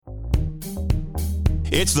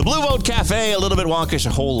It's the Blue Vote Cafe, a little bit wonkish, a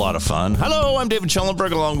whole lot of fun. Hello, I'm David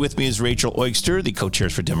Schellenberg. Along with me is Rachel Oyster, the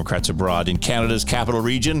co-chairs for Democrats Abroad in Canada's capital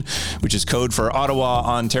region, which is code for Ottawa,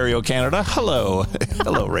 Ontario, Canada. Hello.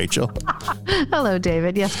 Hello, Rachel. Hello,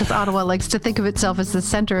 David. Yes, because Ottawa likes to think of itself as the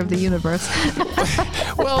center of the universe.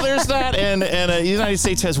 Well, there's that. And the United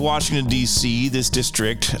States has Washington, D.C., this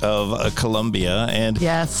district of Columbia. And,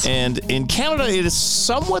 yes. And in Canada, it is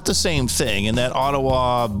somewhat the same thing in that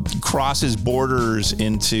Ottawa crosses borders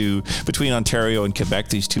between Ontario and Quebec,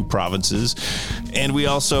 these two provinces. And we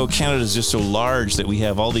also, Canada is just so large that we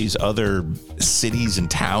have all these other cities and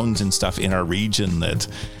towns and stuff in our region that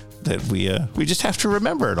we just have to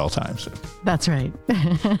remember at all times. That's right.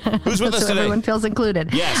 Who's with us today? Everyone feels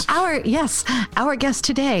included. Yes. Our guest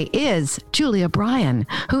today is Julia Bryan,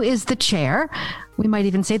 who is the chair, we might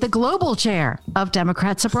even say the global chair of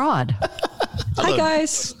Democrats Abroad. Hi,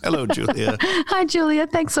 guys. Hello, Julia. Hi, Julia.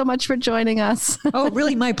 Thanks so much for joining us. Oh,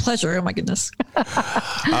 really? My pleasure. Oh, my goodness.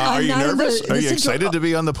 Are you nervous? Are you excited to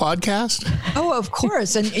be on the podcast? Oh, of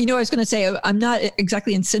course. And, I was going to say, I'm not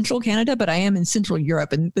exactly in central Canada, but I am in Central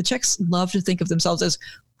Europe. And the Czechs love to think of themselves as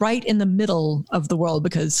right in the middle of the world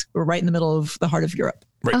because we're right in the middle of the heart of Europe.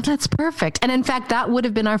 Right. Oh, that's perfect. And in fact, that would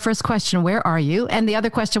have been our first question. Where are you? And the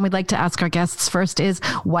other question we'd like to ask our guests first is,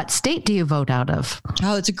 what state do you vote out of?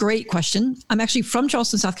 Oh, it's a great question. I'm actually from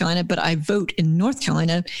Charleston, South Carolina, but I vote in North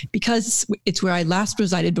Carolina because it's where I last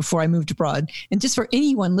resided before I moved abroad. And just for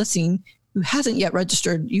anyone listening who hasn't yet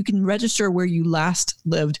registered, you can register where you last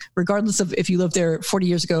lived, regardless of if you lived there 40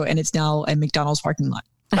 years ago and it's now a McDonald's parking lot.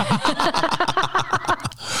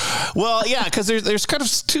 Well, yeah, because there's kind of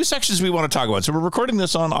two sections we want to talk about. So we're recording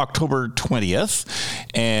this on October 20th.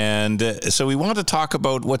 And so we want to talk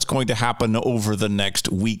about what's going to happen over the next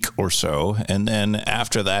week or so. And then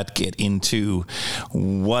after that, get into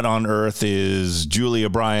what on earth is Julia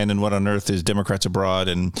Bryan and what on earth is Democrats Abroad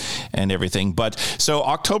and everything. But so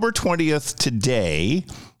October 20th today.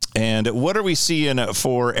 And what are we seeing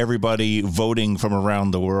for everybody voting from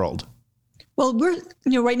around the world? Well,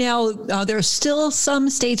 right now, there are still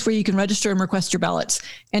some states where you can register and request your ballots.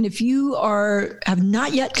 And if you have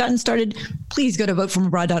not yet gotten started, please go to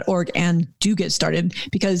votefromabroad.org and do get started,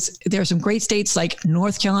 because there are some great states like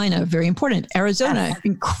North Carolina, very important, Arizona,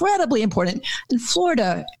 incredibly important, and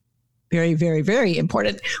Florida, very, very, very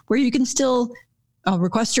important, where you can still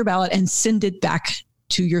request your ballot and send it back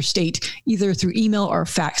to your state, either through email or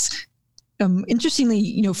fax.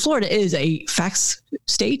 Interestingly, Florida is a fax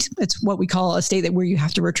state. It's what we call a state where you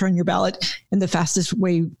have to return your ballot. And the fastest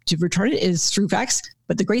way to return it is through fax.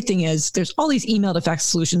 But the great thing is there's all these email to fax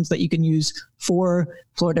solutions that you can use for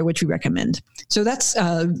Florida, which we recommend. So that's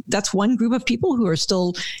one group of people who are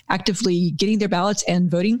still actively getting their ballots and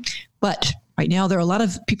voting. But right now, there are a lot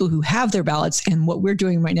of people who have their ballots, and what we're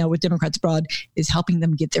doing right now with Democrats Abroad is helping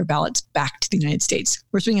them get their ballots back to the United States.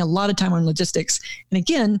 We're spending a lot of time on logistics. And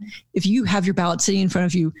again, if you have your ballot sitting in front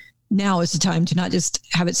of you, now is the time to not just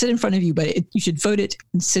have it sit in front of you, but you should vote it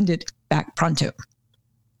and send it back pronto.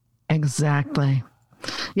 Exactly.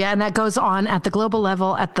 Yeah, and that goes on at the global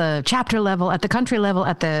level, at the chapter level, at the country level,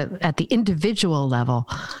 at the individual level.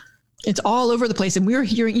 It's all over the place. And we're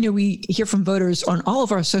hearing, we hear from voters on all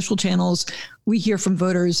of our social channels. We hear from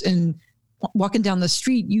voters and walking down the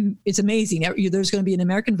street. It's amazing. There's going to be an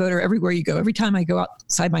American voter everywhere you go. Every time I go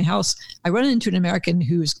outside my house, I run into an American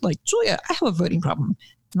who's like, Julia, I have a voting problem.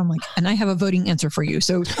 And I'm like, and I have a voting answer for you.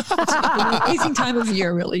 So it's an amazing time of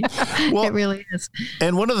year, really. Well, it really is.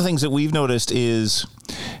 And one of the things that we've noticed is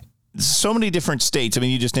so many different states. I mean,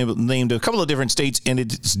 you just named a couple of different states, and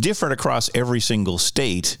it's different across every single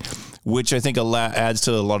state, which I think adds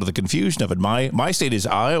to a lot of the confusion of it. My state is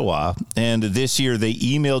Iowa, and this year they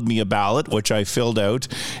emailed me a ballot, which I filled out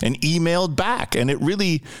and emailed back, and it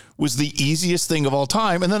really was the easiest thing of all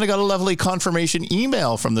time. And then I got a lovely confirmation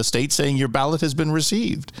email from the state saying your ballot has been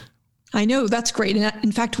received. I know, that's great. And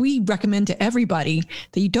in fact, we recommend to everybody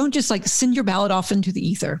that you don't just send your ballot off into the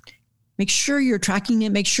ether. Make sure you're tracking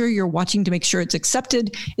it. Make sure you're watching to make sure it's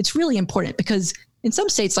accepted. It's really important because in some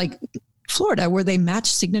states like Florida, where they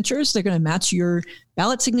match signatures, they're going to match your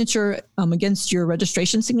ballot signature against your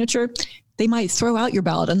registration signature. They might throw out your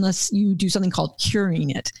ballot unless you do something called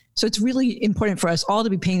curing it. So it's really important for us all to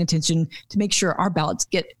be paying attention to make sure our ballots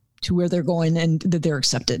get to where they're going and that they're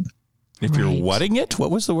accepted. If you're whatting it,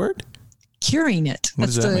 what was the word? Curing it.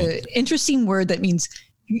 That's the interesting word that means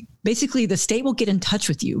basically the state will get in touch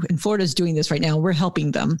with you. And Florida is doing this right now. We're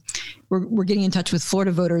helping them. We're getting in touch with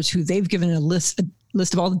Florida voters who they've given a list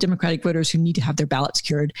of all the Democratic voters who need to have their ballots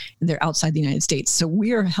cured and they're outside the United States. So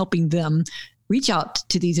we are helping them reach out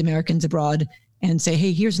to these Americans abroad and say,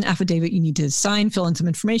 hey, here's an affidavit you need to sign, fill in some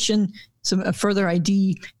information, a further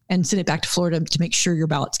ID, and send it back to Florida to make sure your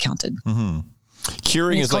ballot's counted. Mm-hmm.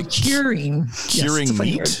 Curing is like curing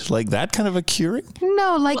meat, word. Like that kind of a curing?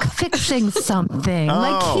 No, like fixing something,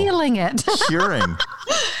 like healing it. Curing.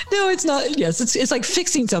 No, it's not. Yes, it's like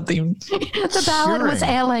fixing something. The ballot was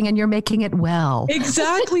ailing and you're making it well.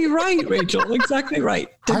 Exactly right, Rachel. Exactly right.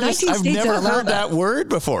 I've never heard that word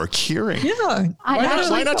before, curing. Yeah.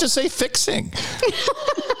 Why not just say fixing?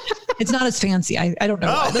 It's not as fancy. I don't know.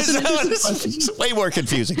 Oh, it's way more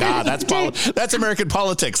confusing. That's American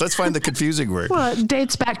politics. Let's find the confusing word. Well, it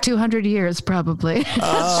dates back 200 years, probably.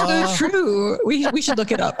 So true. We should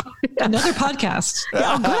look it up. Another podcast.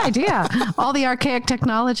 Yeah, good idea. All the archaic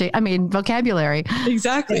technology. I mean, vocabulary.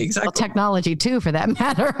 Exactly. Well, technology, too, for that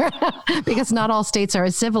matter. Because not all states are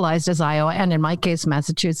as civilized as Iowa, and in my case,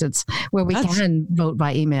 Massachusetts, where we can vote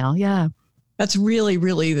by email. Yeah. That's really,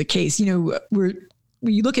 really the case. You know,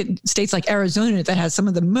 you look at states like Arizona that has some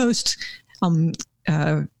of the most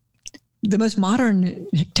modern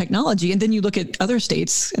technology, and then you look at other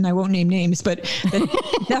states, and I won't name names, but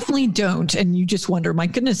that definitely don't. And you just wonder, my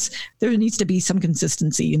goodness, there needs to be some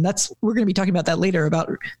consistency. And we're going to be talking about that later, about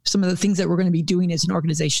some of the things that we're going to be doing as an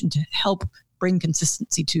organization to help bring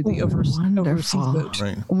consistency to the overseas vote.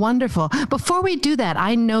 Right. Wonderful. Before we do that,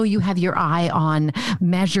 I know you have your eye on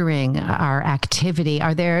measuring our activity.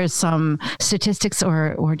 Are there some statistics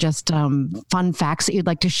or just fun facts that you'd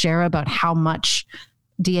like to share about how much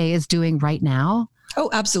DA is doing right now? Oh,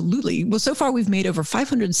 absolutely. Well, so far we've made over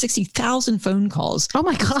 560,000 phone calls. Oh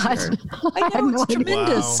my God. I know, it's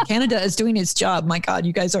tremendous. Wow. Canada is doing its job. My God,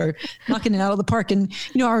 you guys are knocking it out of the park. And,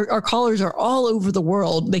 our callers are all over the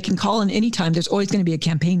world. They can call in anytime. There's always going to be a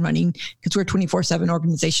campaign running because we're a 24/7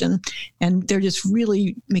 organization. And they're just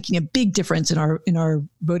really making a big difference in our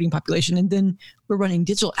voting population. And then we're running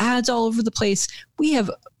digital ads all over the place. We're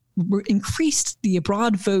increased the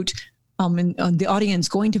abroad vote and the audience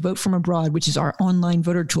going to vote from abroad, which is our online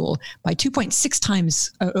voter tool, by 2.6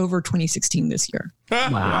 times over 2016 this year.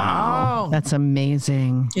 Wow. That's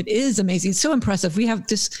amazing. It is amazing. It's so impressive. We have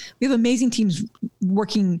amazing teams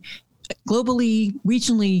working globally,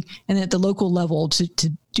 regionally, and at the local level to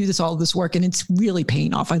do all this work. And it's really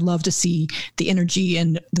paying off. I love to see the energy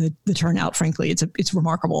and the turnout, frankly. It's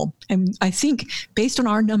remarkable. And I think based on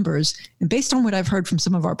our numbers and based on what I've heard from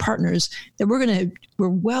some of our partners, that we're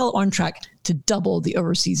well on track to double the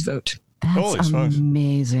overseas vote. That's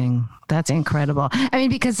amazing. That's incredible. I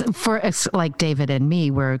mean, because for like David and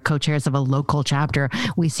me, we're co-chairs of a local chapter.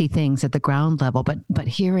 We see things at the ground level, but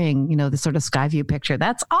hearing, the sort of Skyview picture,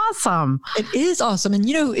 that's awesome. It is awesome. And,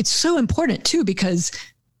 it's so important too, because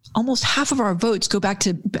almost half of our votes go back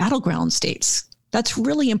to battleground states. That's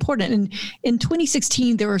really important. And in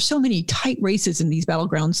 2016, there were so many tight races in these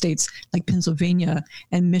battleground states like Pennsylvania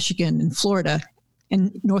and Michigan and Florida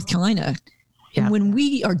and North Carolina. And when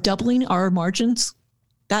we are doubling our margins,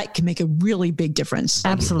 that can make a really big difference.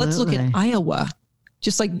 Absolutely. Let's look at Iowa,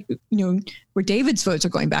 just like, where David's votes are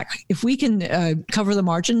going back. If we can cover the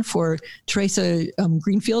margin for Teresa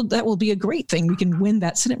Greenfield, that will be a great thing. We can win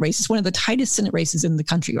that Senate race. It's one of the tightest Senate races in the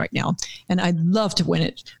country right now. And I'd love to win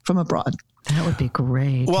it from abroad. That would be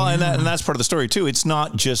great. Well, and that's part of the story, too. It's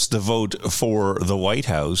not just the vote for the White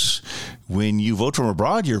House. When you vote from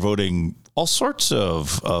abroad, you're voting all sorts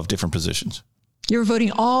of different positions. You're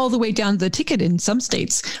voting all the way down the ticket in some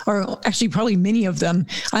states, or actually probably many of them.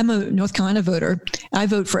 I'm a North Carolina voter. I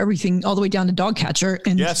vote for everything all the way down to dog catcher.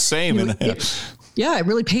 And yes, same. It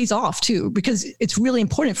really pays off too, because it's really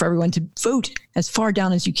important for everyone to vote as far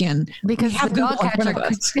down as you can. Because the dog catcher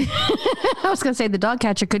I was going to say the dog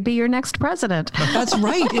catcher could be your next president. That's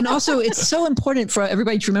right. And also it's so important for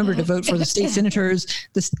everybody to remember to vote for the state senators,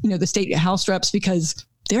 the state house reps, because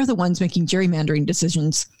they're the ones making gerrymandering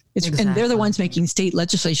decisions. Exactly. And they're the ones making state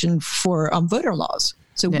legislation for voter laws.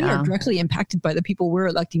 So we are directly impacted by the people we're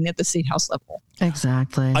electing at the state house level.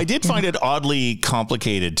 Exactly. I did find it oddly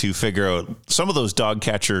complicated to figure out some of those dog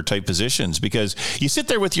catcher type positions, because you sit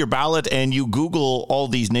there with your ballot and you Google all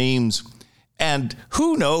these names and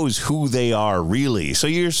who knows who they are really. So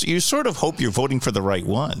you sort of hope you're voting for the right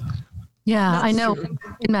one. Yeah, I know.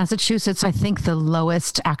 In Massachusetts, I think the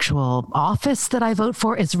lowest actual office that I vote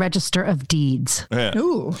for is Register of Deeds. Yeah.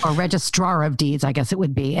 Or Registrar of Deeds, I guess it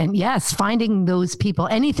would be. And yes, finding those people,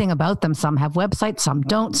 anything about them, some have websites, some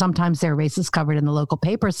don't. Sometimes their race is covered in the local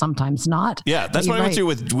paper, sometimes not. Yeah, that's what I went through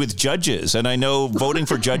with judges. And I know voting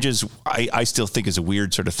for judges, I still think is a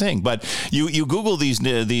weird sort of thing. But you Google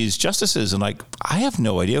these justices and I have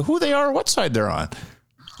no idea who they are or what side they're on.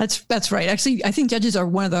 That's right. Actually, I think judges are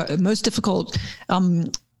one of the most difficult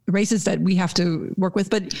races that we have to work with.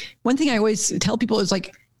 But one thing I always tell people is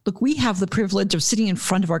like, look, we have the privilege of sitting in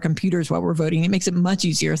front of our computers while we're voting. It makes it much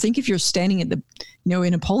easier. Think if you're standing at the,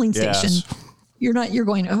 in a polling station, you're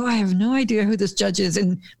going, oh, I have no idea who this judge is.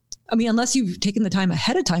 And I mean, unless you've taken the time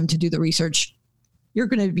ahead of time to do the research, you're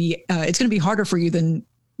going to be, it's going to be harder for you than,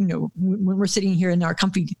 when we're sitting here in our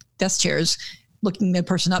comfy desk chairs, looking the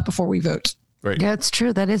person up before we vote. Right. Yeah, it's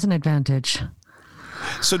true. That is an advantage.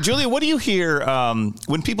 So, Julia, what do you hear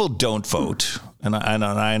when people don't vote? And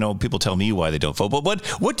I know people tell me why they don't vote, but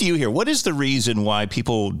what do you hear? What is the reason why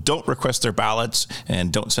people don't request their ballots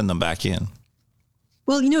and don't send them back in?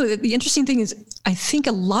 Well, the interesting thing is I think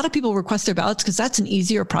a lot of people request their ballots because that's an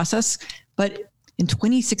easier process. But in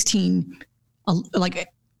 2016, like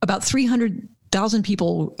about 300,000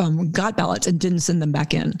 people got ballots and didn't send them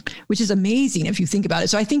back in, which is amazing if you think about it.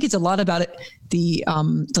 So I think it's a lot about it, the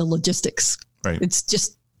logistics. Right. It's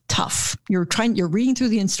just tough. You're reading through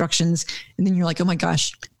the instructions and then you're like, oh my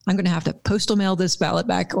gosh, I'm going to have to postal mail this ballot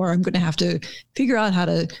back, or I'm going to have to figure out how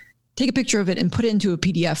to take a picture of it and put it into a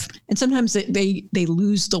PDF. And sometimes they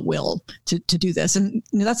lose the will to do this. And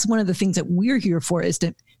that's one of the things that we're here for, is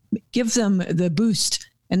to give them the boost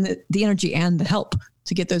and the energy and the help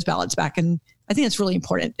to get those ballots back. And I think that's really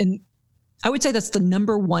important. And I would say that's the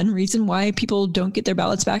number one reason why people don't get their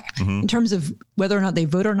ballots back in terms of whether or not they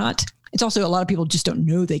vote or not. It's also a lot of people just don't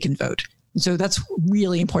know they can vote. And so that's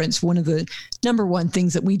really important. It's one of the number one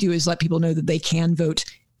things that we do, is let people know that they can vote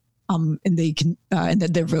and they can, and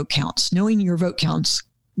that their vote counts. Knowing your vote counts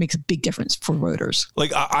makes a big difference for voters.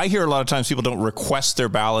 Like I hear a lot of times people don't request their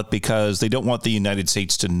ballot because they don't want the United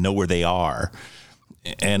States to know where they are.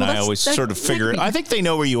 And I always sort of figure, I think they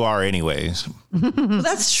know where you are anyways. Well,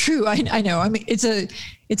 that's true. I know. I mean,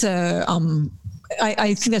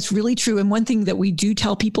 I think that's really true. And one thing that we do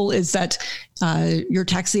tell people is that your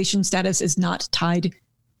taxation status is not tied.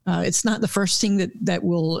 It's not the first thing that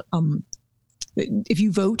will, if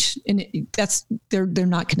you vote, and they're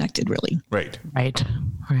not connected really. Right.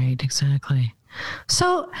 Exactly.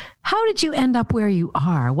 So how did you end up where you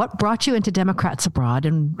are? What brought you into Democrats Abroad,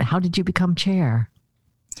 and how did you become chair?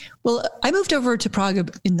 Well, I moved over to Prague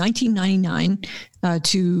in 1999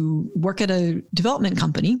 to work at a development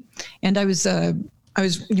company, and I was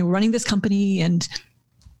running this company, and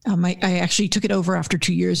I actually took it over after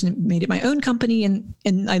 2 years and made it my own company, and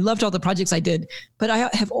I loved all the projects I did. But I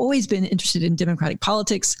have always been interested in democratic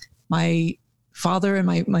politics. My father and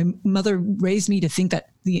my mother raised me to think that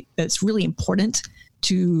it's really important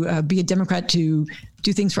to be a Democrat, to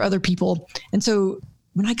do things for other people, and so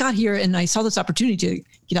when I got here and I saw this opportunity to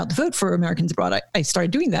get out the vote for Americans Abroad, I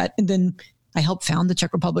started doing that. And then I helped found the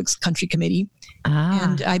Czech Republic's country committee.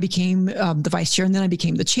 And I became the vice chair, and then I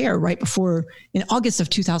became the chair in August of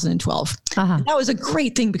 2012. And that was a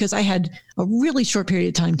great thing because I had a really short period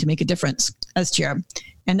of time to make a difference as chair.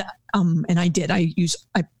 And I did. I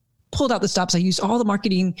pulled out the stops. I used all the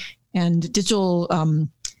marketing and digital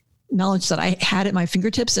knowledge that I had at my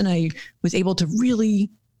fingertips, and I was able to really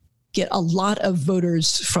get a lot of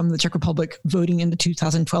voters from the Czech Republic voting in the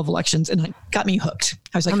 2012 elections, and it got me hooked.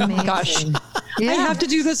 I was like, oh my gosh, I have to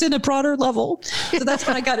do this in a broader level. So that's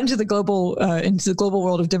when I got into the global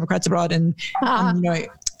world of Democrats Abroad, and I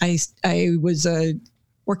was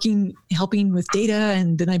helping with data,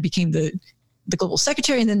 and then I became the global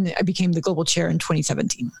secretary, and then I became the global chair in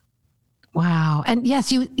 2017. Wow. And yes,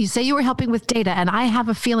 you say you were helping with data, and I have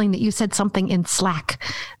a feeling that you said something in Slack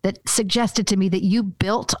that suggested to me that you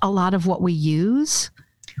built a lot of what we use.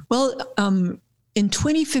 Well, in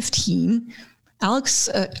 2015, Alex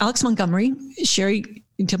Montgomery, Sherry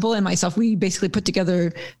Temple, and myself, we basically put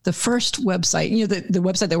together the first website, the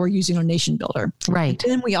website that we're using on Nation Builder. Right. And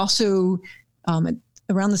then we also,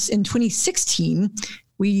 around this in 2016,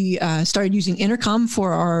 we started using Intercom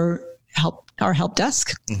for our help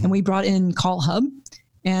desk, and we brought in Call Hub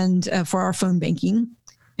and for our phone banking.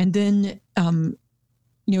 And then, in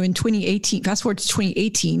 2018, fast forward to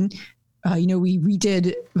 2018, we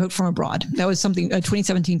redid Vote From Abroad. That was something, a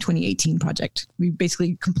 2017-2018 project. We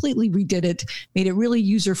basically completely redid it, made it really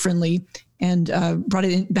user-friendly, and brought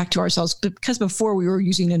it back to ourselves. Because before we were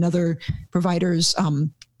using another provider's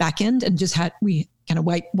backend, and we kind of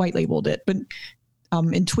white labeled it. But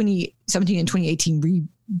in 2017 and 2018, we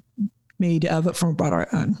made Vote From Abroad our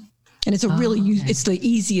own. And it's it's the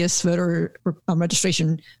easiest voter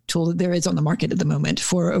registration tool that there is on the market at the moment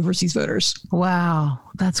for overseas voters. Wow,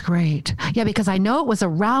 that's great. Yeah, because I know it was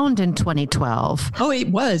around in 2012. Oh, it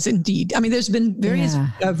was indeed. I mean, there's been various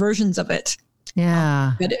versions of it.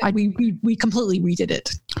 Yeah. But we completely redid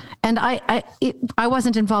it. And I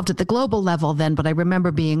wasn't involved at the global level then, but I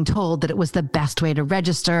remember being told that it was the best way to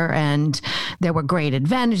register and there were great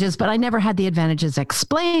advantages, but I never had the advantages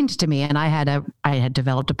explained to me. And I had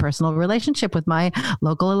developed a personal relationship with my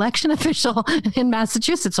local election official in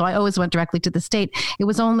Massachusetts. So I always went directly to the state. It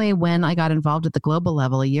was only when I got involved at the global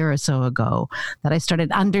level a year or so ago that I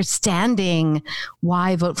started understanding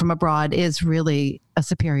why vote from abroad is really a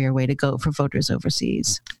superior way to go for voters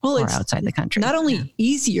overseas or outside the country. Not only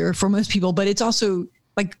easier for most people, but it's also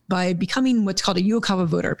like by becoming what's called a UOCAVA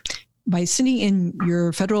voter, by sending in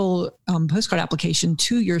your federal postcard application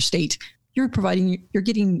to your state, you're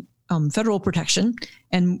getting federal protection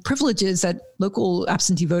and privileges that local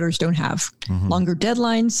absentee voters don't have. Mm-hmm. Longer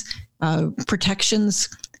deadlines, protections,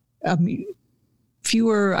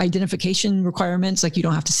 fewer identification requirements, like you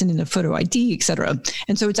don't have to send in a photo ID, et cetera.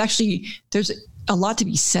 And so there's a lot to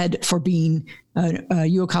be said for being a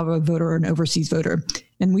UOCAVA voter or an overseas voter.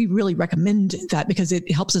 And we really recommend that because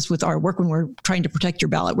it helps us with our work when we're trying to protect your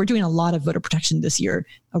ballot. We're doing a lot of voter protection this year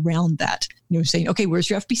around that, saying, okay, where's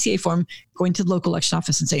your FBCA form? Going to the local election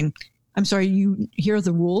office and saying, I'm sorry, here are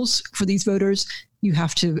the rules for these voters. You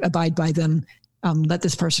have to abide by them. Let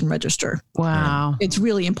this person register. Wow. It's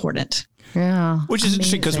really important. Yeah. Which is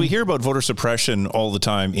interesting because we hear about voter suppression all the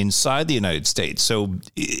time inside the United States. So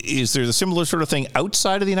is there a similar sort of thing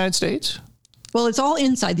outside of the United States? Well, it's all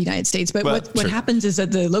inside the United States. But what happens is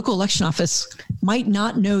that the local election office might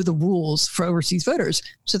not know the rules for overseas voters.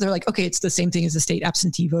 So they're like, okay, it's the same thing as a state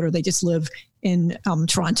absentee voter. They just live in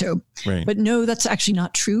Toronto. Right. But no, that's actually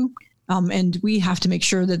not true. And we have to make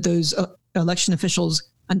sure that those election officials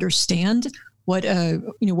understand what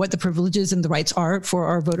the privileges and the rights are for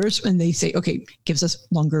our voters. And they say, okay, gives us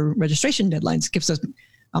longer registration deadlines, gives us,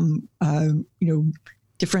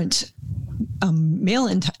 different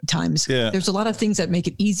mail-in times. Yeah. There's a lot of things that make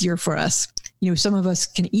it easier for us. Some of us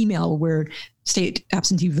can email where state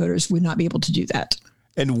absentee voters would not be able to do that.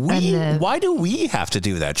 And why do we have to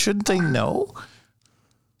do that? Shouldn't they know?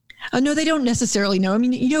 No, they don't necessarily know. I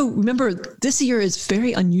mean, remember this year is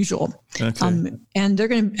very unusual. Okay. And they're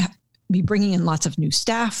going to be bringing in lots of new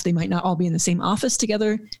staff. They might not all be in the same office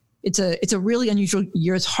together. It's a really unusual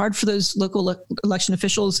year. It's hard for those local election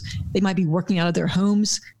officials. They might be working out of their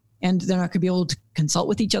homes and they're not going to be able to consult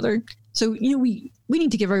with each other. So, we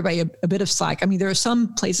need to give everybody a bit of slack. I mean, there are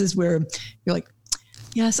some places where you're like,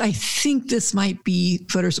 yes, I think this might be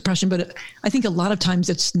voter suppression, but I think a lot of times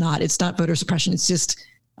it's not voter suppression. It's just,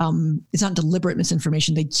 it's not deliberate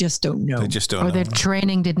misinformation. They just don't know. Or their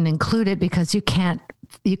training didn't include it because you can't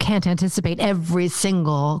anticipate every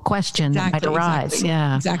single question that might arise. Exactly,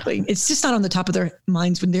 yeah, exactly. It's just not on the top of their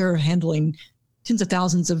minds when they're handling tens of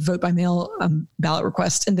thousands of vote by mail ballot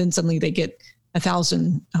requests, and then suddenly they get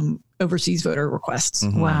 1,000 overseas voter requests.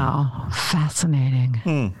 Mm-hmm. Wow,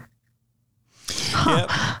 fascinating. Huh.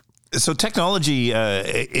 Yeah. So technology,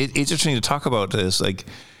 it's interesting to talk about this. Like,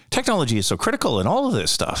 technology is so critical in all of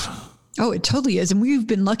this stuff. Oh, it totally is, and we've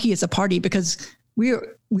been lucky as a party because we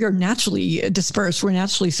are naturally dispersed. We're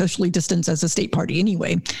naturally socially distanced as a state party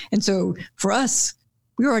anyway. And so for us,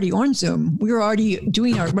 we were already on Zoom. We were already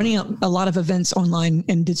running a lot of events online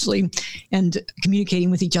and digitally and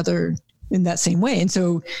communicating with each other in that same way. And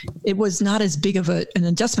so it was not as big of an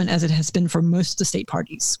adjustment as it has been for most of the state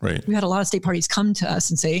parties. Right. We had a lot of state parties come to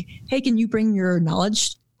us and say, hey, can you bring your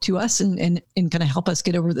knowledge to us and kind of help us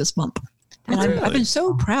get over this bump? And I've been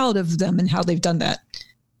so proud of them and how they've done that.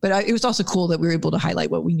 But it was also cool that we were able to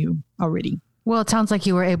highlight what we knew already. Well, it sounds like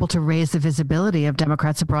you were able to raise the visibility of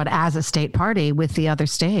Democrats abroad as a state party with the other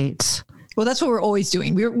states. Well, that's what we're always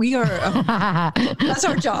doing. We are that's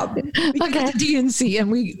our job. We get to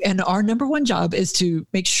DNC, and our number one job is to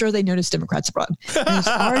make sure they notice Democrats abroad. And it's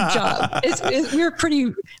our job.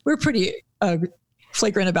 We're pretty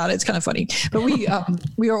flagrant about it. It's kind of funny, but we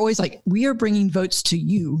are always like, we are bringing votes to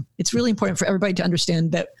you. It's really important for everybody to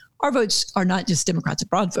understand that our votes are not just Democrats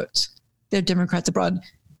abroad votes. They're Democrats abroad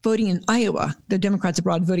voting in Iowa. They're Democrats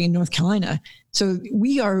abroad voting in North Carolina. So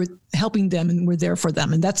we are helping them and we're there for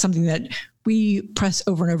them. And that's something that we press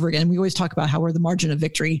over and over again. We always talk about how we're the margin of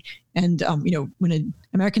victory. And, when an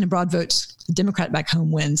American abroad votes, a Democrat back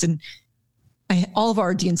home wins. And all of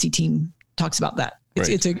our DNC team talks about that.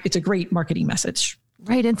 It's a great marketing message.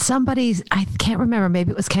 Right. And I can't remember, maybe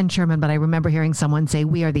it was Ken Sherman, but I remember hearing someone say,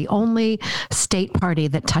 we are the only state party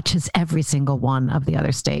that touches every single one of the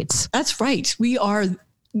other states. That's right. We are,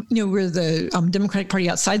 we're the Democratic Party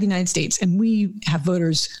outside the United States, and we have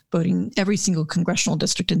voters voting every single congressional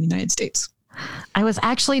district in the United States. I was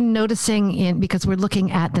actually noticing because we're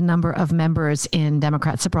looking at the number of members in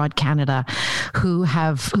Democrats Abroad Canada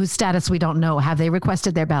whose status we don't know. Have they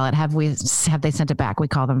requested their ballot? Have they sent it back? We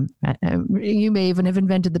call them, you may even have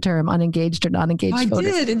invented the term unengaged or non-engaged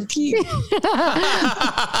voters. I did indeed.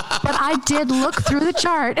 But I did look through the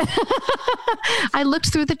chart. I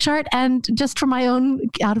looked through the chart and just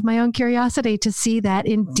out of my own curiosity to see that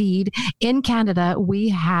indeed in Canada, we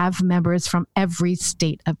have members from every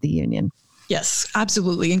state of the union. Yes,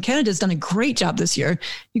 absolutely. And Canada's done a great job this year.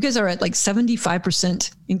 You guys are at like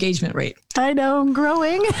 75% engagement rate. I know, I'm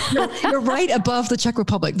growing. You're right above the Czech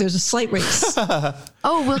Republic. There's a slight race.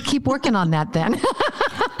 Oh, we'll keep working on that then.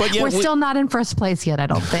 But we're still not in first place yet, I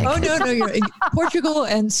don't think. Oh, no. Portugal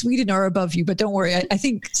and Sweden are above you, but don't worry. I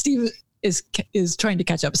think Steve is trying to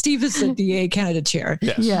catch up. Steve is the DA Canada chair.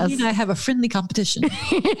 Yes. He and I have a friendly competition.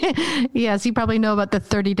 Yes, you probably know about the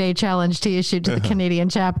 30-day challenge he issued to the Canadian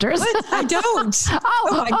chapters. What? I don't. Oh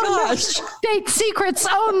my gosh. No. State secrets.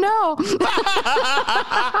 Oh no.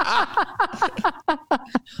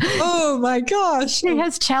 Oh my gosh. He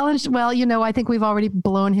has challenged, I think we've already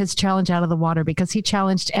blown his challenge out of the water because he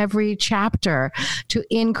challenged every chapter to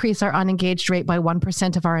increase our unengaged rate by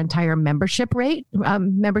 1% of our entire membership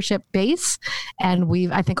base.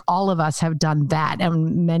 And I think all of us have done that.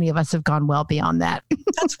 And many of us have gone well beyond that.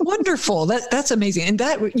 That's wonderful. That's amazing. And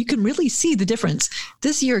that you can really see the difference.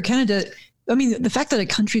 This year, Canada, the fact that a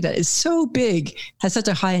country that is so big has such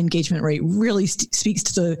a high engagement rate really speaks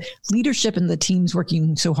to the leadership and the teams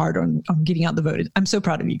working so hard on getting out the vote. I'm so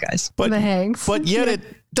proud of you guys. But thanks. But yet it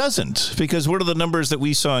doesn't, because one of the numbers that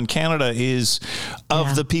we saw in Canada is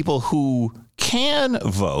of the people who can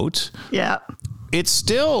vote. Yeah. It's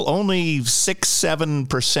still only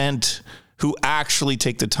 6-7% who actually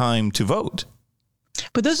take the time to vote.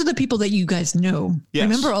 But those are the people that you guys know. Yes.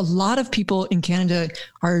 Remember, a lot of people in Canada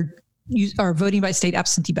are voting by state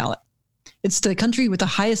absentee ballot. It's the country with the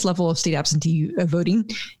highest level of state absentee voting.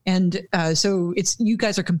 And so you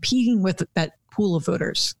guys are competing with that pool of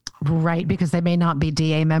voters. Right, because they may not be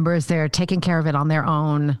DA members. They're taking care of it on their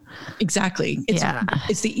own. Exactly.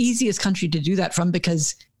 It's the easiest country to do that from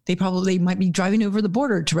because they might be driving over the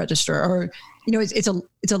border to register, or it's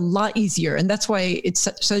a lot easier, and that's why it's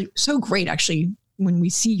so great actually when we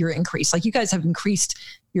see your increase. Like you guys have increased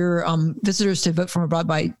your visitors to vote from abroad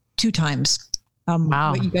by 2 times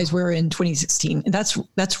what you guys were in 2016, and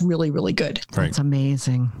that's really, really good. Right. That's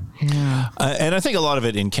amazing. Yeah. And I think a lot of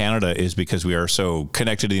it in Canada is because we are so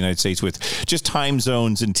connected to the United States with just time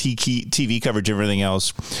zones and TV coverage and everything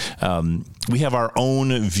else. We have our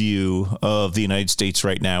own view of the United States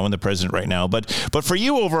right now and the president right now. But for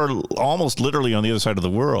you over almost literally on the other side of the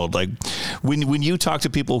world, like when you talk to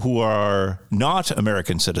people who are not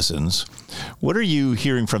American citizens, what are you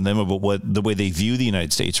hearing from them about the way they view the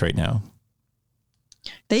United States right now?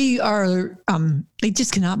 They are, they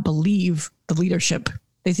just cannot believe the leadership.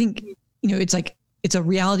 They think, it's like, it's a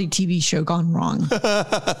reality TV show gone wrong.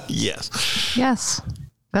 Yes.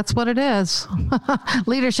 That's what it is.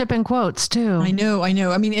 Leadership in quotes too. I know.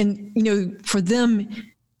 For them,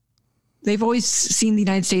 they've always seen the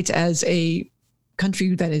United States as a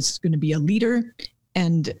country that is going to be a leader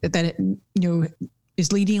and that it,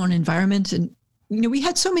 is leading on environment. And we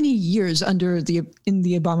had so many years in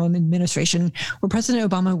the Obama administration where President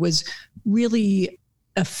Obama was really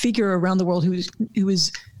a figure around the world who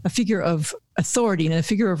was a figure of authority and a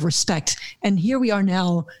figure of respect. And here we are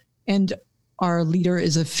now, and our leader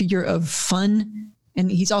is a figure of fun.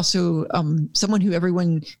 And he's also someone who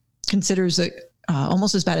everyone considers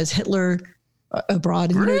almost as bad as Hitler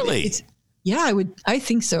abroad. And, really? I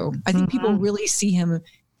think so. I think people really see him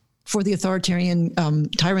for the authoritarian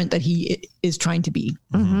tyrant that he is trying to be.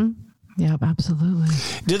 Mm-hmm. Yeah, absolutely.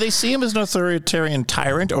 Do they see him as an authoritarian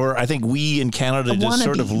tyrant? Or I think we in Canada just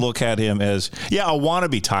sort of look at him as, a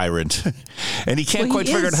wannabe tyrant. And he can't quite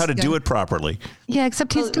figure out how to do it properly. Yeah,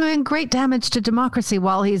 except he's doing great damage to democracy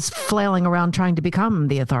while he's flailing around trying to become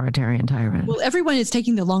the authoritarian tyrant. Well, everyone is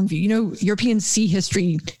taking the long view. Europeans see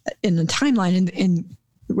history in the timeline. And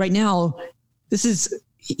right now,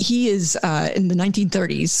 he is in the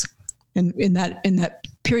 1930s. And in that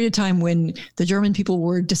period of time when the German people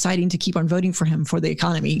were deciding to keep on voting for him for the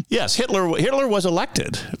economy. Yes, Hitler was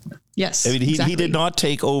elected. Yes, I mean, he did not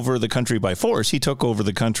take over the country by force. He took over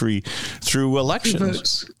the country through elections. Through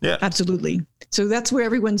votes. Yeah, absolutely. So that's where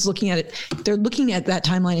everyone's looking at it. They're looking at that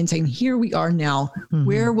timeline and saying, here we are now. Mm-hmm.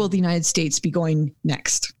 Where will the United States be going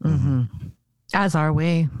next? Mm-hmm. As are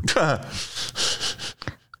we.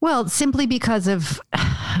 Well, simply because of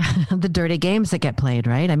the dirty games that get played,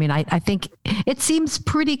 right? I mean, I think it seems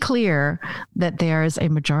pretty clear that there's a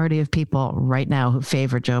majority of people right now who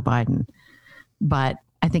favor Joe Biden. but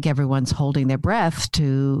I think everyone's holding their breath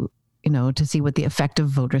to see what the effect of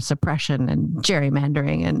voter suppression and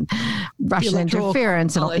gerrymandering and Russian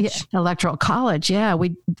interference and electoral college. Yeah,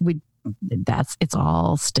 it's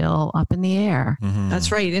all still up in the air. Mm-hmm.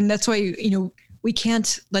 That's right. And that's why, we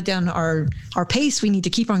can't let down our pace. We need to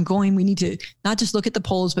keep on going. We need to not just look at the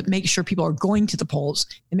polls, but make sure people are going to the polls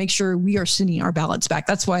and make sure we are sending our ballots back.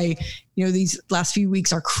 That's why, these last few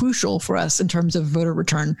weeks are crucial for us in terms of voter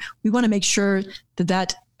return. We want to make sure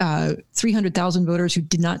that 300,000 voters who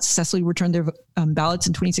did not successfully return their ballots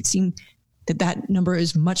in 2016, that number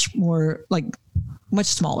is much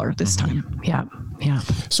smaller this time. Yeah.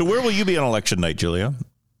 So where will you be on election night, Julia?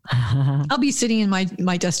 I'll be sitting in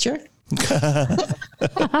my desk chair.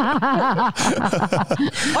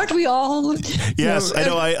 Aren't we all? Yes, I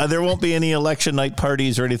know. There won't be any election night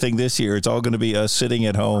parties or anything this year. It's all going to be us sitting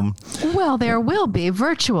at home. Well, there will be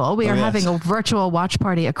virtual. We are having a virtual watch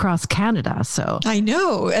party across Canada. So I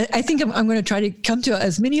know. I think I'm going to try to come to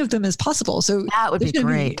as many of them as possible. So that would be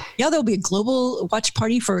great. There'll be a global watch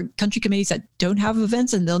party for country committees that don't have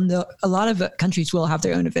events, and a lot of countries will have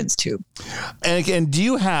their own events too. And do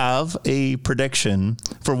you have a prediction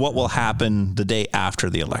for what will happen the day after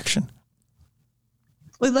the election?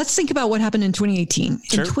 Well, let's think about what happened in 2018.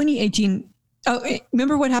 Sure. In 2018,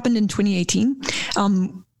 remember what happened in 2018?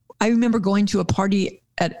 I remember going to a party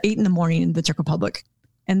at 8 a.m. in the Czech Republic,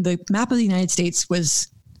 and the map of the United States was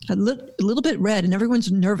a little bit red, and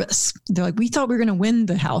everyone's nervous. They're like, we thought we were going to win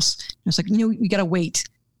the House. And it's like, we got to wait.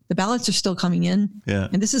 The ballots are still coming in. Yeah.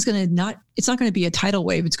 And this is it's not going to be a tidal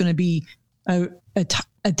wave. It's going to be a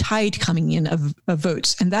tide coming in of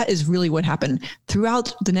votes. And that is really what happened.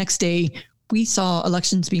 Throughout the next day, we saw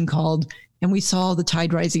elections being called, and we saw the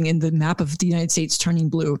tide rising in the map of the United States turning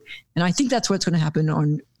blue. And I think that's what's going to happen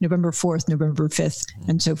on November 4th, November 5th,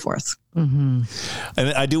 and so forth. Mm-hmm. And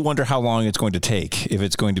I do wonder how long it's going to take. If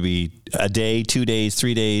it's going to be a day, 2 days,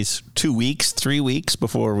 3 days, 2 weeks, 3 weeks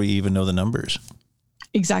before we even know the numbers.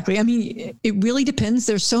 Exactly. I mean, it really depends.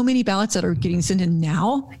 There's so many ballots that are getting sent in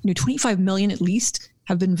now. 25 million at least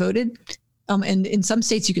have been voted. And in some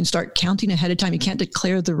states, you can start counting ahead of time. You can't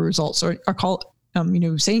declare the results or call,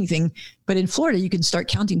 say anything. But in Florida, you can start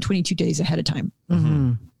counting 22 days ahead of time.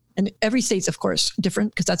 Mm-hmm. And every state's, of course,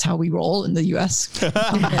 different because that's how we roll in the U.S. So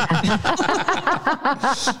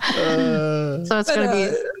it's going to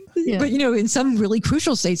be... Yeah. But, in some really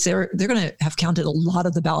crucial states, they're going to have counted a lot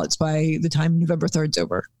of the ballots by the time November 3rd's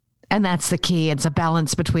over. And that's the key. It's a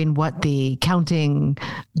balance between what the counting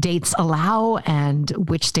dates allow and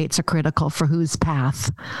which states are critical for whose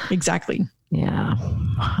path. Exactly. Yeah.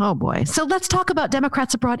 Oh, boy. So let's talk about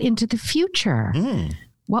Democrats abroad into the future.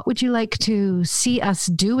 What would you like to see us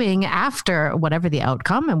doing after whatever the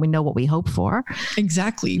outcome? And we know what we hope for.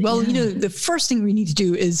 Exactly. Well, the first thing we need to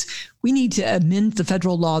do is we need to amend the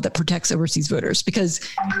federal law that protects overseas voters, because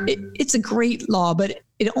it's a great law, but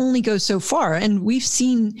it only goes so far. And we've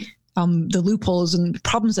seen the loopholes and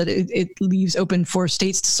problems that it leaves open for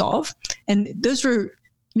states to solve. And those were,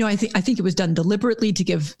 I think it was done deliberately to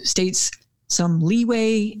give states some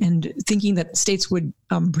leeway and thinking that states would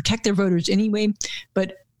protect their voters anyway.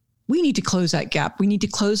 But we need to close that gap. We need to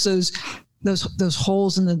close those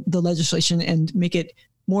holes in the legislation and make it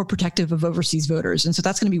more protective of overseas voters. And so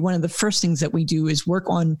that's going to be one of the first things that we do is work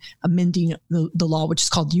on amending the law, which is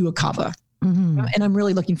called UOCAVA. Mm-hmm. And I'm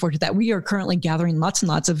really looking forward to that. We are currently gathering lots and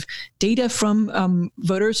lots of data from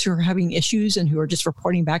voters who are having issues and who are just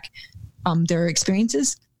reporting back their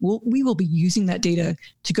experiences. We will be using that data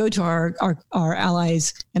to go to our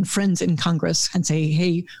allies and friends in Congress and say,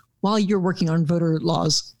 hey, while you're working on voter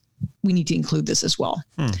laws, we need to include this as well.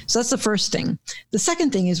 So that's the first thing. The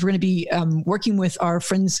second thing is we're going to be working with our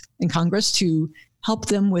friends in Congress to help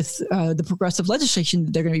them with the progressive legislation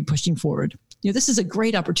that they're going to be pushing forward. This is a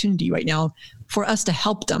great opportunity right now for us to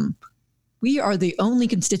help them. We are the only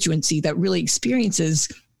constituency that really experiences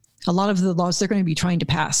a lot of the laws they're going to be trying to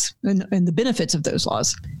pass and the benefits of those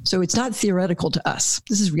laws. So it's not theoretical to us.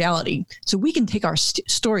 This is reality. So we can take our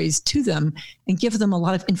stories to them and give them a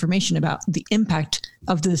lot of information about the impact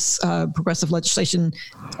of this progressive legislation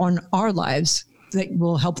on our lives that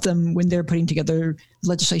will help them when they're putting together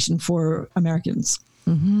legislation for Americans.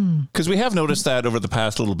 Because we have noticed that over the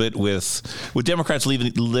past little bit with Democrats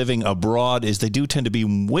living abroad is they do tend to be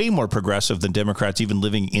way more progressive than Democrats even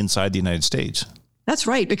living inside the United States. That's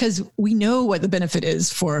right, because we know what the benefit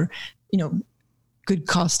is for, good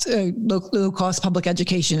cost, low cost public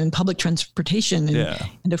education and public transportation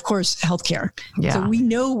and of course, healthcare. Yeah. So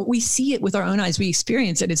we see it with our own eyes. We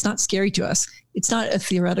experience it. It's not scary to us. It's not a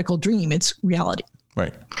theoretical dream. It's reality.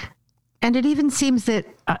 Right. And it even seems that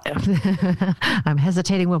I'm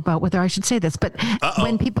hesitating about whether I should say this, but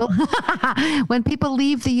when people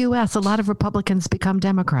leave the U.S., a lot of Republicans become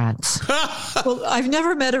Democrats. Well, I've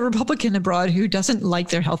never met a Republican abroad who doesn't like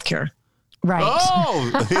their health care. Right.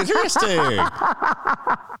 Oh, interesting.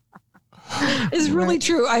 It's really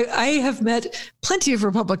true. I have met plenty of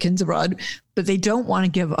Republicans abroad, but they don't want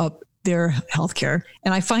to give up their health care.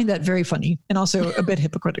 And I find that very funny and also a bit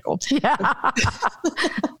hypocritical. Yeah.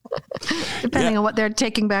 Depending on what they're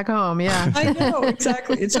taking back home. Yeah. I know.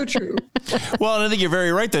 Exactly. It's so true. Well, and I think you're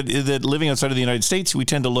very right that living outside of the United States, we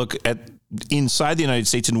tend to look at inside the United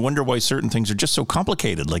States and wonder why certain things are just so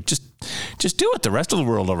complicated. Like just do what the rest of the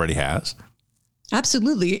world already has.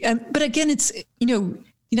 Absolutely. But again, it's, the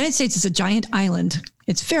United States is a giant island.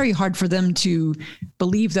 It's very hard for them to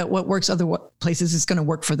believe that what works other places is going to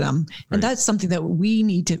work for them. Right. And that's something that we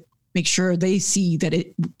need to make sure they see that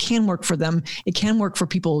it can work for them. It can work for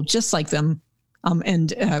people just like them,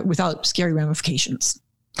 and without scary ramifications.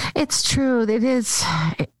 It's true. It is.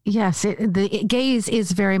 Yes. The gaze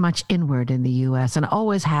is very much inward in the U.S. and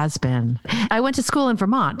always has been. I went to school in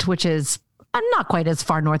Vermont, which is not quite as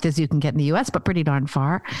far north as you can get in the U.S., but pretty darn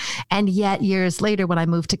far. And yet years later, when I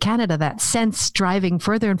moved to Canada, that sense driving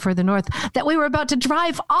further and further north that we were about to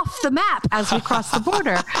drive off the map as we crossed the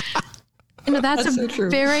border. That's a so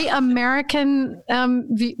very American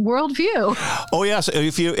worldview. Oh yes,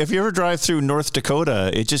 if you ever drive through North Dakota,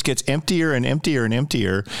 it just gets emptier and emptier and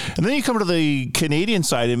emptier, and then you come to the Canadian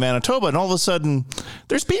side in Manitoba, and all of a sudden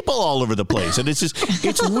there's people all over the place, and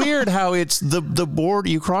it's weird how it's the border.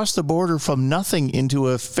 You cross the border from nothing into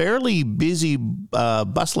a fairly busy,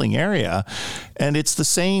 bustling area, and it's the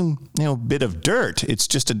same bit of dirt. It's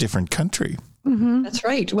just a different country. Mm-hmm. That's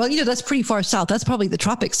right. Well, that's pretty far south. That's probably the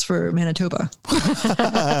tropics for Manitoba.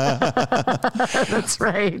 That's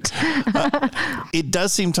right. It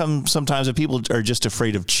does seem sometimes that people are just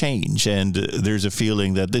afraid of change, and there's a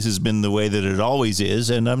feeling that this has been the way that it always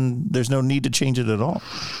is, and there's no need to change it at all.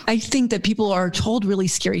 I think that people are told really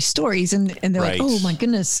scary stories, and they're right. like, oh my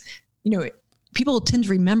goodness, people tend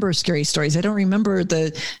to remember scary stories. I don't remember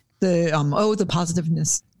the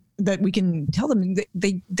positiveness that we can tell them.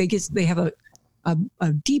 They have a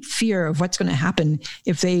deep fear of what's going to happen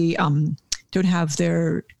if they don't have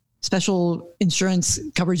their special insurance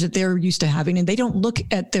coverage that they're used to having, and they don't look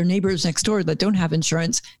at their neighbors next door that don't have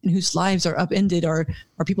insurance and whose lives are upended, or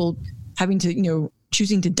people having to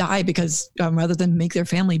choosing to die because rather than make their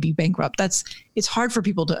family be bankrupt. It's hard for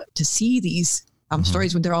people to see these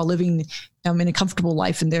stories when they're all living in a comfortable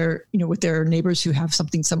life and they're with their neighbors who have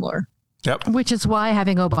something similar. Yep. Which is why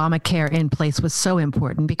having Obamacare in place was so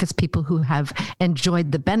important, because people who have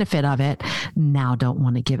enjoyed the benefit of it now don't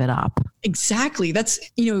want to give it up. Exactly. That's,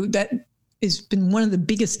 that has been one of the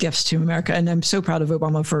biggest gifts to America. And I'm so proud of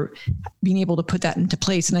Obama for being able to put that into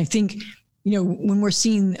place. And I think, when we're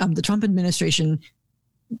seeing the Trump administration,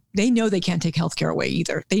 they know they can't take healthcare away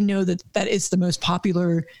either. They know that is the most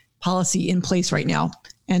popular policy in place right now.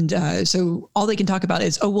 And so all they can talk about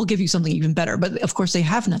is, we'll give you something even better. But of course, they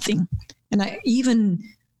have nothing. And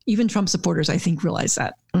even Trump supporters, I think, realize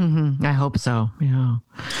that. Mm-hmm. I hope so. Yeah.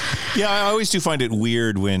 Yeah, I always do find it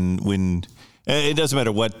weird when it doesn't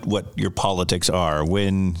matter what your politics are,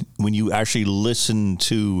 when you actually listen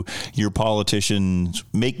to your politicians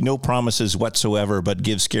make no promises whatsoever, but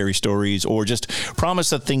give scary stories, or just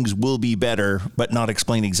promise that things will be better, but not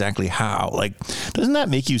explain exactly how. Like, doesn't that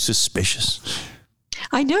make you suspicious?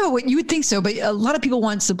 I know, you would think so, but a lot of people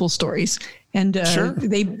want simple stories, and sure.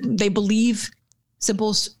 they believe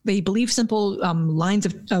simple lines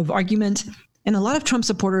of argument. And a lot of Trump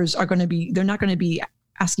supporters they're not going to be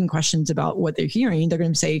asking questions about what they're hearing. They're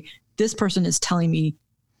going to say, this person is telling me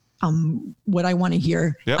what I want to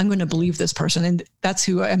hear. Yep. I'm going to believe this person, and that's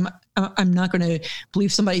who I'm not going to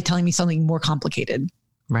believe somebody telling me something more complicated.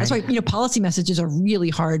 Right. That's why policy messages are really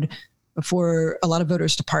hard for a lot of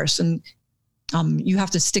voters to parse, and you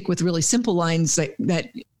have to stick with really simple lines that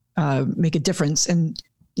make a difference. And,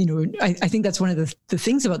 I think that's one of the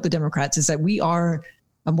things about the Democrats is that we are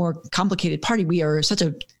a more complicated party. We are such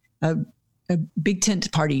a big tent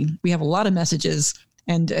party. We have a lot of messages,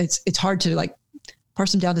 and it's hard to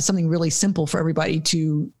parse them down to something really simple for everybody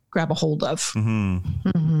to grab a hold of. Mm-hmm.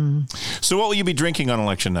 Mm-hmm. So what will you be drinking on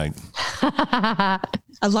election night?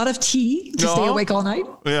 A lot of tea to stay awake all night.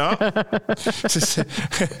 Yeah.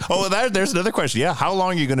 There's another question. Yeah. How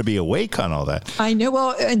long are you going to be awake on all that? I know.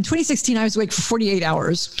 Well, in 2016, I was awake for 48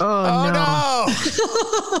 hours. Oh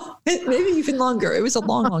no. Maybe even longer. It was a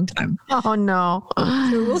long, long time. Oh no.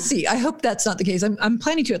 So we'll see. I hope that's not the case. I'm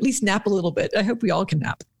planning to at least nap a little bit. I hope we all can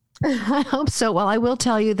nap. I hope so. Well, I will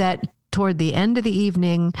tell you that toward the end of the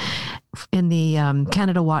evening in the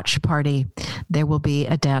Canada Watch Party, there will be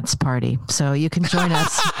a dance party. So you can join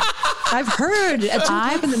us. I've heard at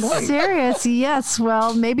 2:00 in the morning. Serious. Yes.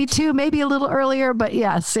 Well, maybe 2, maybe a little earlier, but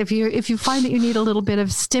yes, if you find that you need a little bit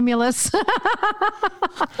of stimulus.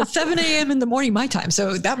 7 a.m. in the morning, my time.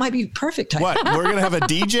 So that might be perfect time. What? We're going to have a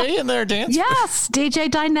DJ in there dancing? Yes.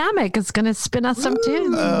 DJ Dynamic is going to spin us some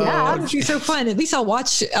tunes. That Yeah. would be so fun. At least I'll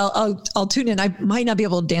watch. I'll tune in. I might not be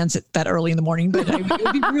able to dance it that early in the morning, but it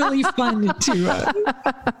would be really fun to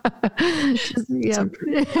Yeah.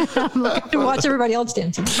 watch everybody else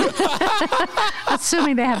dancing.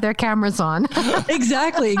 Assuming they have their cameras on.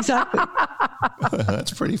 Exactly.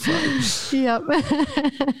 That's pretty fun. Yep.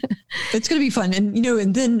 It's going to be fun, and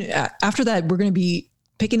and then after that, we're going to be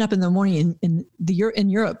picking up in the morning in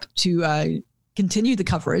Europe to continue the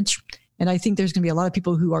coverage. And I think there's going to be a lot of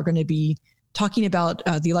people who are going to be talking about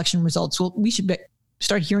the election results. Well, we should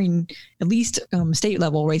start hearing at least state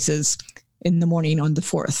level races in the morning on the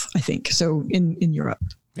 4th, I think. So in Europe.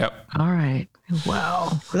 Yep. All right.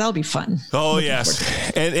 Wow. So that'll be fun. Oh, yes.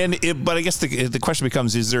 But I guess the question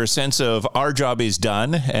becomes, is there a sense of our job is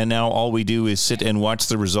done and now all we do is sit and watch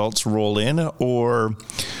the results roll in? Or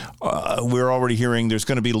we're already hearing there's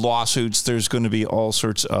going to be lawsuits, there's going to be all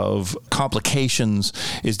sorts of complications.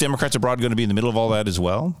 Is Democrats Abroad going to be in the middle of all that as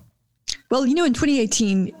well? Well, in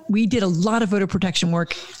 2018, we did a lot of voter protection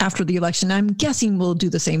work after the election. I'm guessing we'll do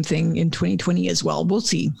the same thing in 2020 as well. We'll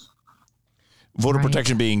see. Voter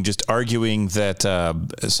protection being just arguing that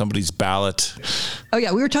somebody's ballot. Oh,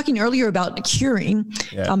 yeah. We were talking earlier about curing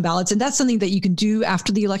ballots, and that's something that you can do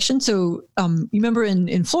after the election. So you remember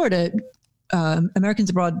in Florida, Americans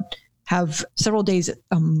Abroad have several days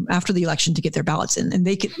after the election to get their ballots in, and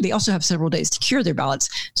they also have several days to cure their ballots.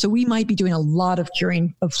 So we might be doing a lot of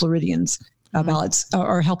curing of Floridians' ballots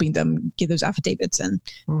or helping them get those affidavits. And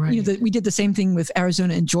we did the same thing with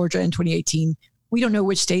Arizona and Georgia in 2018. We don't know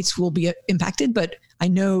which states will be impacted, but I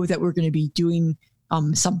know that we're going to be doing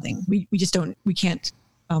something. We just don't. We can't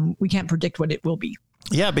predict what it will be.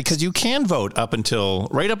 Yeah, because you can vote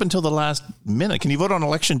right up until the last minute. Can you vote on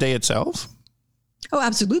election day itself? Oh,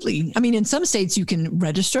 absolutely. I mean, in some states you can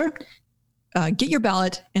register, get your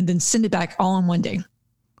ballot, and then send it back all in one day.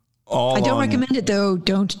 I don't recommend it, though.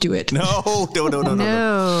 Don't do it. No.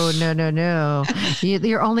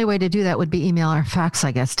 Your only way to do that would be email or fax,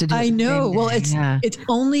 I guess. To do. I know. Well, it's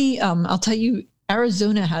only. I'll tell you,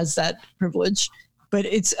 Arizona has that privilege, but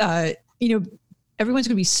it's everyone's going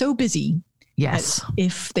to be so busy. Yes.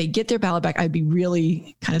 If they get their ballot back, I'd be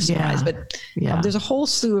really kind of surprised. But there's a whole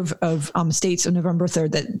slew of states on November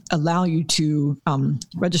 3rd that allow you to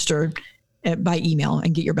register by email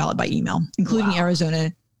and get your ballot by email, including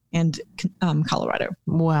Arizona and Colorado.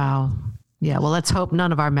 Wow. Yeah. Well, let's hope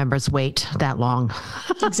none of our members wait that long.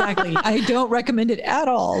 Exactly. I don't recommend it at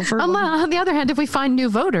all. On the other hand, if we find new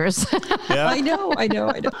voters. Yeah. I know.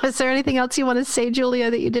 Is there anything else you want to say,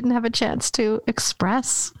 Julia, that you didn't have a chance to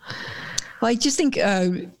express? Well, I just think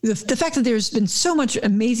the fact that there's been so much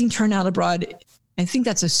amazing turnout abroad, I think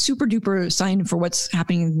that's a super duper sign for what's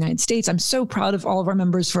happening in the United States. I'm so proud of all of our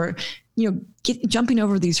members for jumping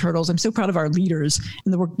over these hurdles. I'm so proud of our leaders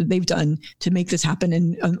and the work that they've done to make this happen.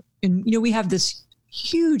 And we have this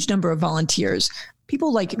huge number of volunteers,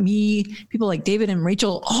 people like me, people like David and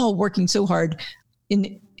Rachel, all working so hard.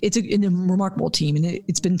 It's a remarkable team. And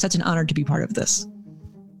it's been such an honor to be part of this.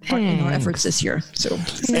 In our efforts this year.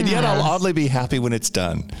 And yet I'll oddly be happy when it's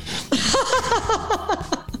done.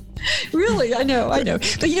 Really? I know.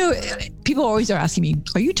 But people always are asking me,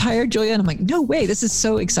 are you tired, Julia? And I'm like, no way. This is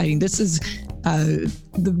so exciting. This is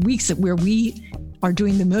the weeks where we are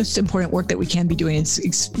doing the most important work that we can be doing.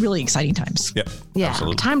 It's really exciting times. Yep. Yeah.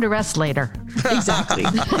 Absolutely. Time to rest later. Exactly.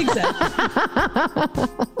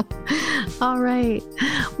 All right.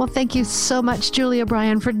 Well, thank you so much, Julia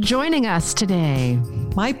Bryan, for joining us today.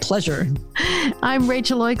 My pleasure. I'm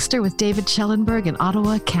Rachel Oikster with David Schellenberg in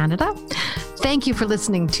Ottawa, Canada. Thank you for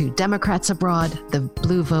listening to Democrats Abroad, the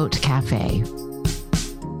Blue Vote Cafe.